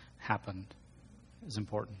nothing happened is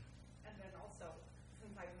important. And then also,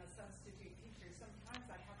 since I'm a substitute teacher, sometimes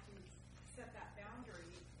I have to set that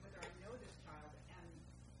boundary whether I know this child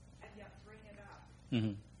and yet bring it up.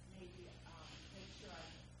 Mm-hmm. Maybe make sure I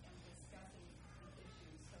am discussing the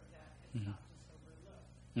issues so that it's not just overlooked.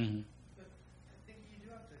 Mm-hmm. But I think you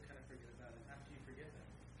do have to kind of forget about it after you forgive them.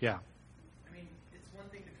 Yeah. I mean, it's one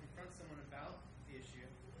thing to confront someone about the issue,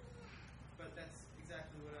 but that's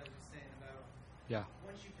exactly what I was saying about Yeah.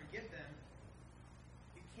 once you forgive them,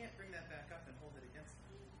 you can't bring that back up and hold it against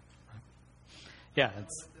them. Yeah. I don't know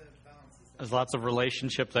what the balance is. There's lots of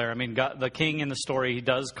relationship there. I mean, God, the king in the story, he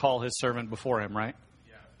does call his servant before him, right?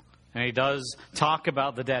 Yeah. And he does talk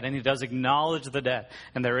about the debt, and he does acknowledge the debt.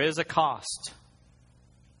 And there is a cost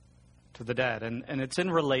to the debt. And it's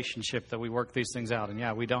in relationship that we work these things out. And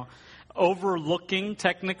yeah, we don't. Overlooking,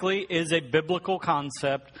 technically, is a biblical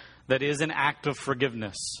concept that is an act of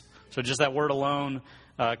forgiveness. So just that word alone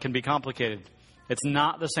can be complicated. It's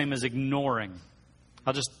not the same as ignoring.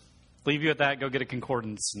 I'll just leave you at that. Go get a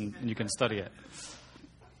concordance, and you can study it.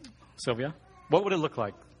 Sylvia, what would it look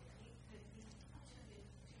like?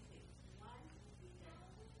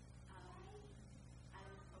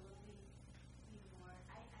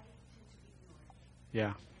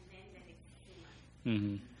 Yeah.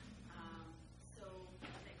 Mm-hmm. So,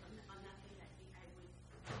 like on that thing that I would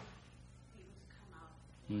be able to come out,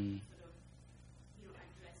 Mm. sort of,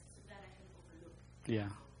 address so that I can overlook. Yeah.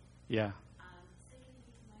 Yeah.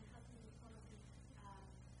 Secondly, my husband would probably be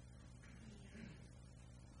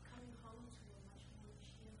coming home to a much more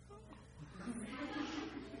cheerful,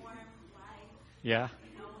 warm life. Yeah.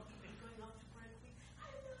 Even going off to work with, I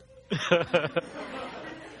love you.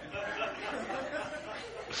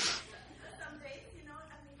 Some days, he would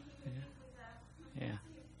leave with a. Yeah.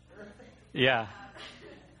 Yeah.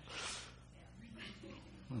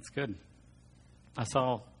 That's good. I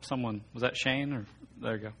saw someone. Was that Shane? Or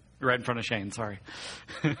there you go. Right in front of Shane. Sorry.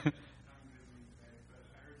 visiting today, but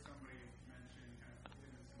I heard somebody mention kind of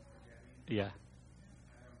forgiveness and forgetting. Yeah.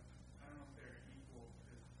 I don't know if they're equal.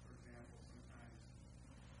 Because, for example, sometimes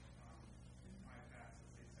in my past,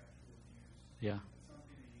 let's say sexual abuse, Yeah. it's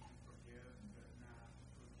something that you can forgive but not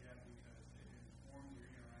forget because it informed your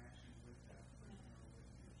interaction with that person or with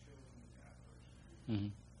your children with that person.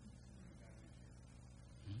 Mm-hmm. If that makes sense.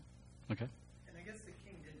 Okay. And I guess the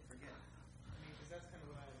king didn't forget. I mean, because that's kind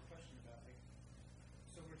of what I have a question about. Like,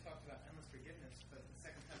 so we're talking about endless forgiveness, but the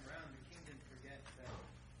second time around, the king didn't forget that.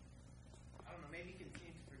 I don't know. Maybe he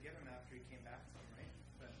continued to forgive him after he came back to him, right?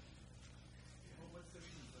 But What's the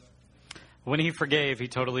reason for that? When he forgave,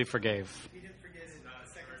 he totally forgave. he didn't forget it the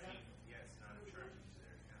second time.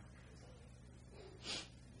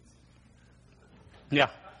 Yeah.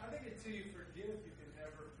 I think until you forgive, you can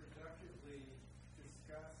never productively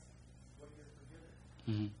discuss what you're forgiving.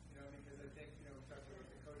 Mm-hmm. You know, because I think, we talked about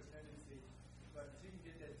the codependency, but until you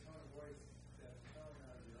get that tone of voice, that tone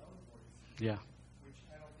out of your own voice, Yeah. which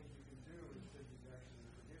I don't think you can do until you've actually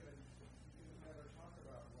forgiven, you can never talk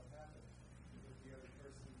about what happened with the other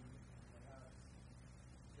person, perhaps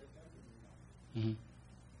get them to move on. Mm-hmm.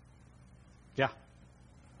 Yeah.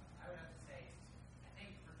 I would have to say, I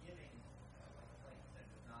think forgiving, like you said,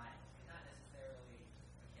 is not necessarily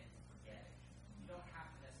akin to forgetting. You don't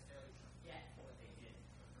have to necessarily forget what they did,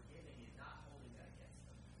 but forgiving is not holding that against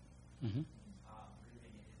them. Mm-hmm.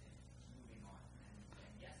 Forgiving is moving on.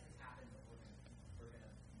 And yes, this happened, but we're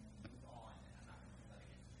gonna move on, and I'm not gonna hold that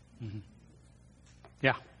against you. Mm-hmm.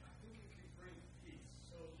 Yeah. I think it can bring peace.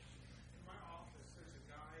 So in my office, there's a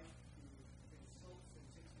guy who insults and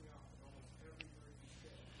takes me off with almost every word he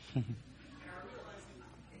says. And I realize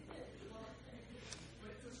but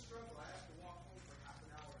it's a struggle. I have to walk home for half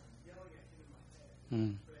an hour yelling at him in my head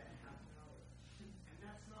Mm. for that half an hour. And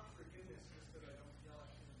that's not forgiveness just that I don't yell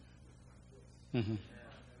at him with my voice. Mm-hmm.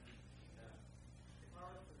 If I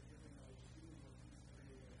were forgiving, I would just give him what he's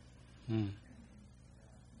created. Mm.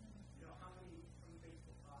 How many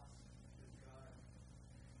unfaithful thoughts is God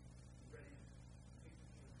ready to take the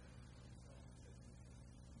hand of himself and say,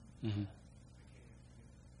 Mm-hmm. I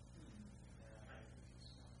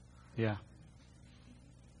Yeah. I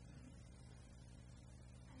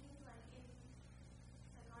think like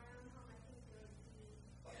in our own home, I think there would be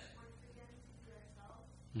one freedom to be ourselves.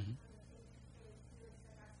 Mm-hmm. I think it really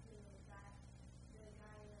stuck out to me was that the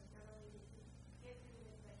guy was not only did he get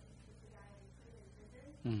forgiveness, but he took the guy and put him in prison.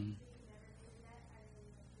 Mm-hmm. So he could never pay the debt. I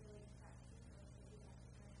really got deep when I was thinking that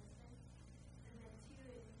with my husband. And then two,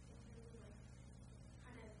 in terms of like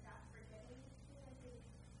kind of that forgetting thing, I think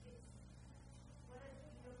it's what a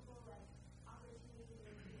beautiful like opportunity it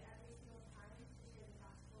would be every single time to share the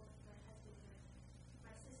gospel with my husband or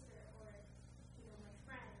my sister or my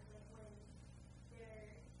friend. Like when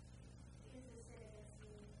there is a sin against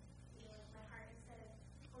me, my heart, instead of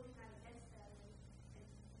holding that against them and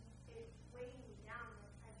it weighing me down,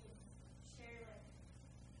 like I could share like,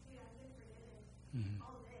 dude, I've been forgiven Mm-hmm.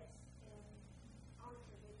 all this and I want to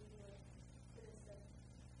forgive you for this stuff.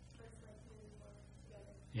 Let's like move forward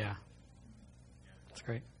together. Yeah. That's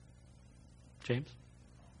great. James?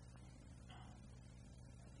 I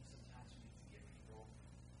think sometimes we forgive people.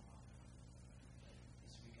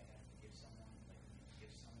 This week I had to forgive someone. Like when you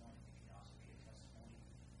forgive someone, it can also be a testimony.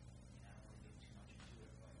 And I don't want to get too much into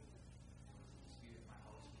it, but there was a dispute at my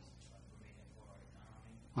house because my roommate had poured out a gun on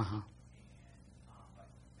me. Uh-huh. And but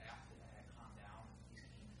after that, I calmed down. Peace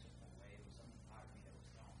came and took my way. It was some part of me that was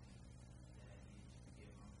telling me that I needed to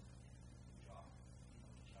forgive him and drop, the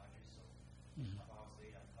charges. So a couple hours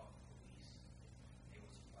later, I called the police. They were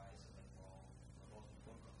surprised. They're like, "Well, we're both in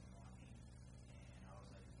court looking on me," and I was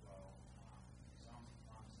like, "Well, as long as he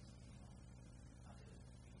promises, not to,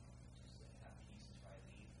 just have peace and try to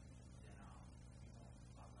leave, then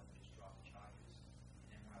I'll let him just drop the charges."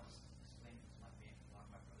 And then when I was explaining to my family, a lot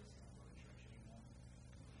of my brothers they don't go to church anymore,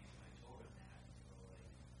 and when I told them that, they were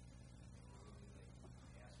like,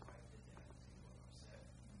 they asked why I did that, because they were upset.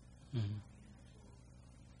 Mm-hmm. And I told them,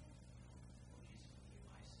 "Oh, Jesus forgave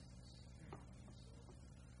my sins." And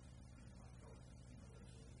so, I felt,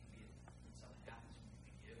 when something happens when you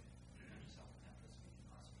forgive, not just something that person, it can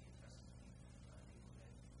also be a testimony for people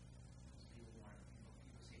that, because people want, people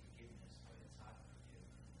say forgiveness, but it's hard to forgive,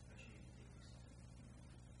 especially if they do something.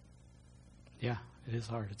 Yeah, it is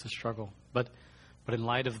hard. It's a struggle. But in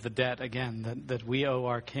light of the debt, again, that we owe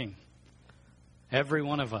our King, every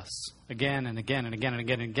one of us, again and again and again and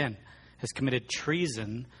again and again, has committed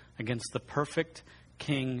treason against the perfect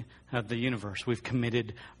King of the universe. We've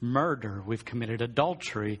committed murder. We've committed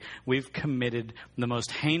adultery. We've committed the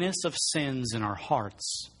most heinous of sins in our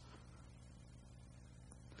hearts.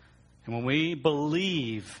 And when we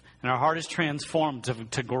believe and our heart is transformed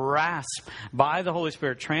to grasp by the Holy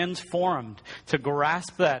Spirit, transformed to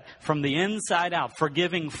grasp that from the inside out,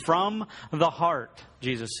 forgiving from the heart,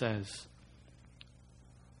 Jesus says,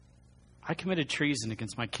 I committed treason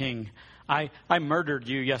against my king. I murdered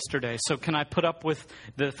you yesterday. So can I put up with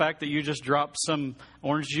the fact that you just dropped some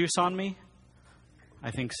orange juice on me?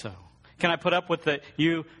 I think so. Can I put up with that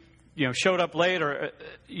you showed up late, or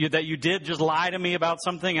that you did just lie to me about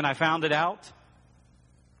something and I found it out?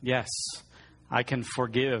 Yes, I can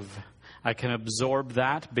forgive. I can absorb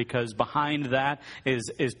that, because behind that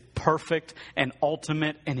is perfect and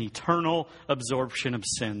ultimate and eternal absorption of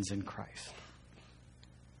sins in Christ.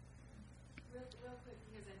 Real quick,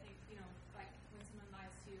 because I think, like when someone lies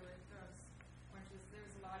to you or throws oranges,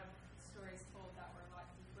 there's a lot of stories told that were a lot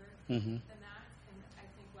deeper than that. And I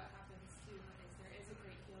think what happens too is there is a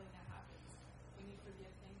great healing that happens when you forgive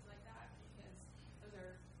things like that, because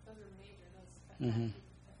those are major. Those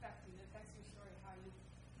affect you. It affects your story, how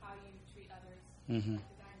you treat others. Like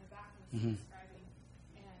the guy in the back was describing.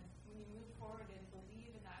 And when you move forward and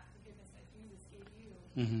believe in that forgiveness that Jesus gave you,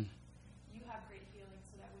 you have great healing,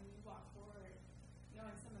 so that when you walk forward,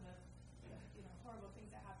 knowing some of the horrible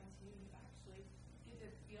things that happen to you, you actually get to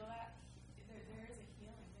feel that there is a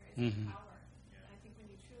healing, there is a power. And I think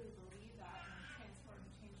when you truly believe that and transformed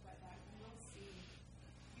and changed by that, you will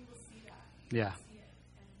see that. Yeah. See it.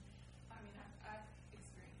 And I mean, I've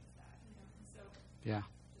experienced that. And so Yeah.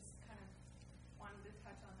 just kind of wanted to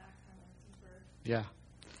touch on that kind of deeper. Yeah.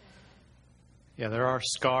 Yeah, there are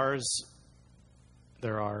scars.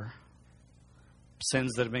 There are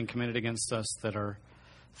sins that have been committed against us that are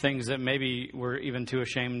things that maybe we're even too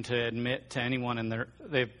ashamed to admit to anyone, and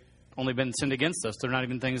they've only been sinned against us. They're not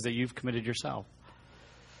even things that you've committed yourself.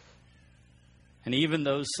 And even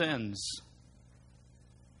those sins,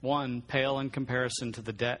 one, pale in comparison to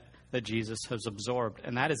the debt that Jesus has absorbed.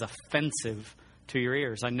 And that is offensive to your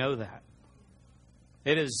ears. I know that.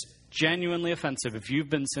 It is genuinely offensive if you've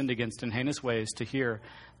been sinned against in heinous ways to hear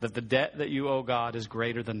that the debt that you owe God is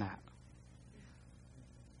greater than that.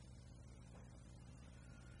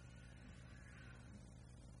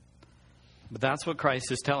 But that's what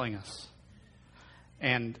Christ is telling us.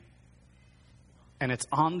 And it's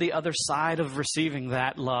on the other side of receiving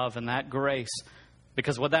that love and that grace.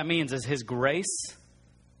 Because what that means is His grace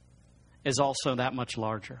is also that much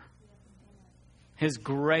larger. His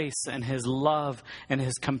grace and His love and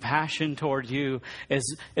His compassion toward you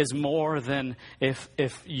is more than if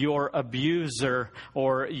your abuser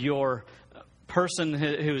or your person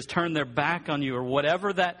who has turned their back on you, or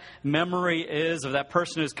whatever that memory is of that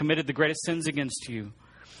person who's committed the greatest sins against you.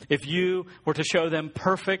 If you were to show them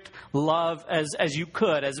perfect love as you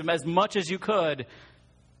could, as much as you could,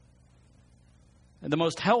 the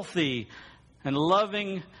most healthy and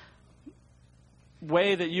loving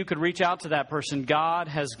way that you could reach out to that person, God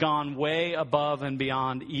has gone way above and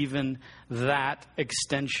beyond even that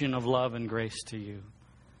extension of love and grace to you.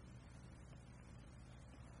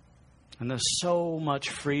 And there's so much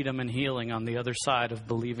freedom and healing on the other side of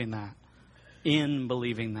believing that, in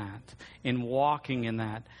walking in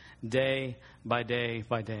that, day by day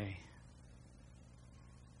by day.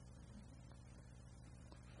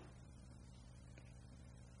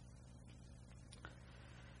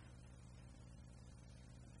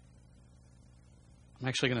 I'm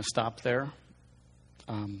actually going to stop there.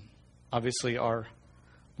 Obviously, our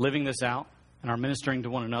living this out and our ministering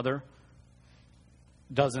to one another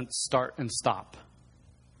doesn't start and stop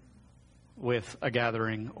with a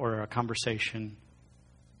gathering or a conversation.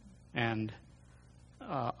 And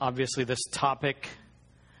obviously, this topic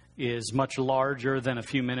is much larger than a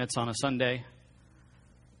few minutes on a Sunday.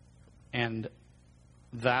 And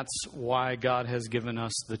that's why God has given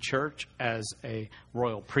us the church as a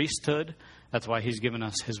royal priesthood. That's why He's given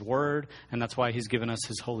us His Word, and that's why He's given us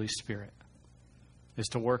His Holy Spirit, is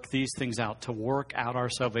to work these things out, to work out our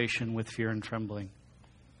salvation with fear and trembling,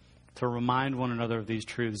 to remind one another of these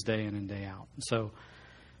truths day in and day out. So,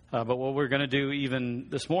 but what we're going to do even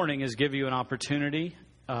this morning is give you an opportunity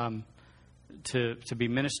to be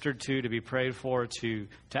ministered to be prayed for, to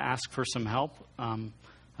ask for some help. I've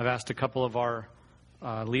asked a couple of our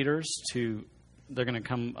leaders they're going to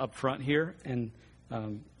come up front here, and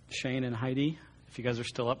Shane and Heidi, if you guys are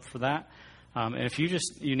still up for that. And if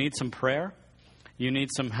you need some prayer, you need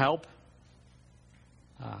some help,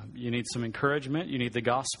 you need some encouragement, you need the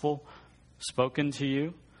gospel spoken to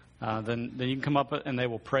you, then you can come up and they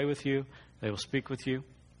will pray with you, they will speak with you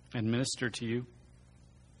and minister to you.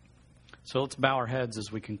 So let's bow our heads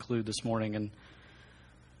as we conclude this morning, and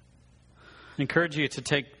encourage you to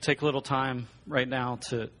take a little time right now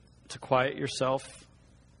to quiet yourself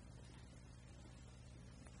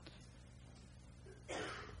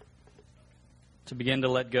to begin to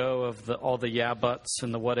let go of all the yeah buts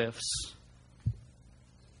and the what ifs,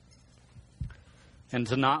 and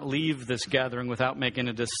to not leave this gathering without making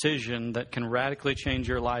a decision that can radically change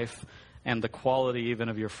your life and the quality even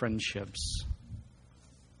of your friendships.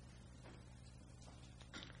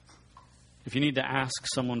 If you need to ask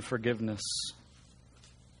someone forgiveness,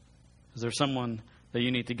 is there someone that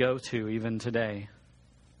you need to go to even today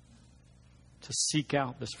to seek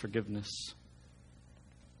out this forgiveness?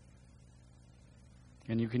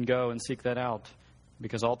 And you can go and seek that out,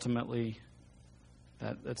 because ultimately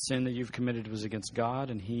that sin that you've committed was against God,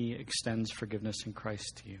 and He extends forgiveness in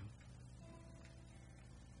Christ to you.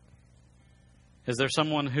 Is there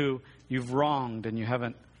someone who you've wronged and you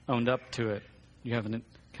haven't owned up to it? You haven't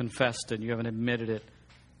confessed it. You haven't admitted it.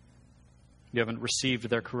 You haven't received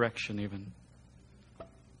their correction even.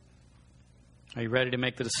 Are you ready to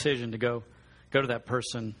make the decision to go to that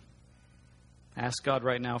person? Ask God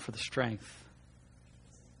right now for the strength,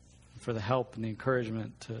 for the help and the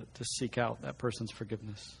encouragement to seek out that person's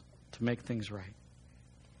forgiveness, to make things right.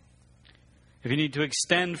 If you need to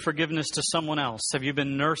extend forgiveness to someone else, have you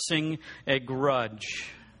been nursing a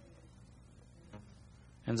grudge?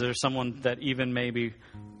 And is there someone that even maybe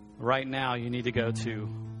right now you need to go to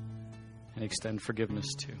and extend forgiveness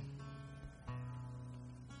to?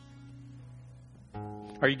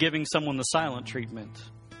 Are you giving someone the silent treatment,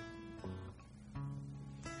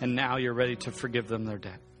 and now you're ready to forgive them their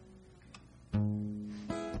debt?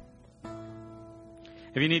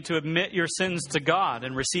 If you need to admit your sins to God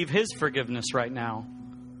and receive His forgiveness right now,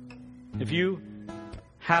 if you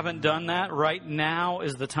haven't done that, right now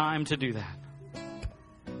is the time to do that.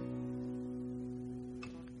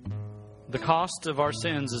 The cost of our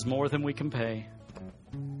sins is more than we can pay,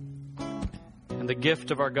 and the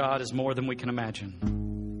gift of our God is more than we can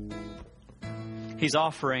imagine. He's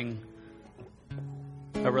offering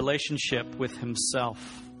a relationship with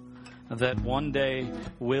Himself that one day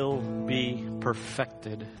will be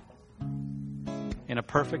perfected in a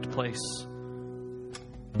perfect place.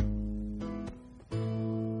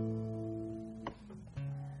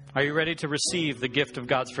 Are you ready to receive the gift of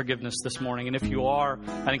God's forgiveness this morning? And if you are,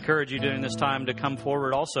 I'd encourage you during this time to come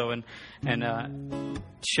forward also and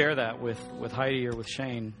share that with Heidi or with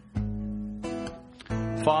Shane.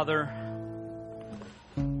 Father,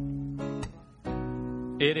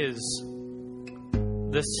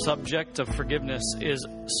 this subject of forgiveness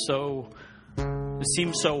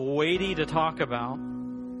seems so weighty to talk about,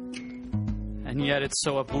 and yet it's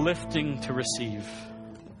so uplifting to receive.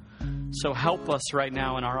 So help us right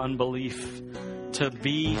now in our unbelief to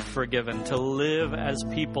be forgiven, to live as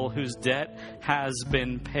people whose debt has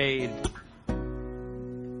been paid.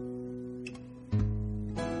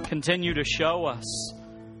 Continue to show us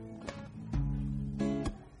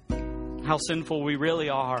how sinful we really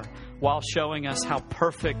are, while showing us how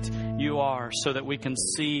perfect You are, so that we can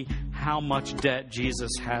see how much debt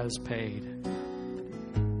Jesus has paid.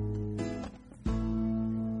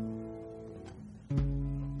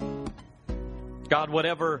 God,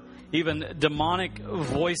 whatever even demonic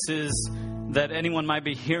voices that anyone might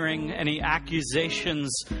be hearing, any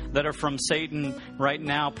accusations that are from Satan right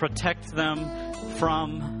now, protect them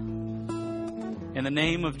from, in the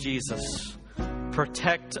name of Jesus.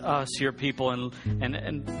 Protect us, Your people,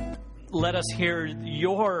 and let us hear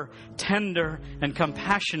Your tender and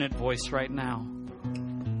compassionate voice right now.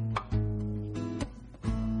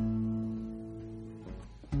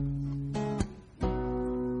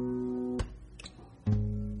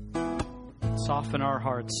 Soften our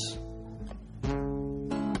hearts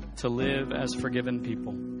to live as forgiven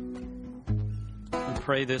people. We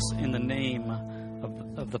pray this in the name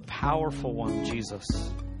of the powerful one, Jesus.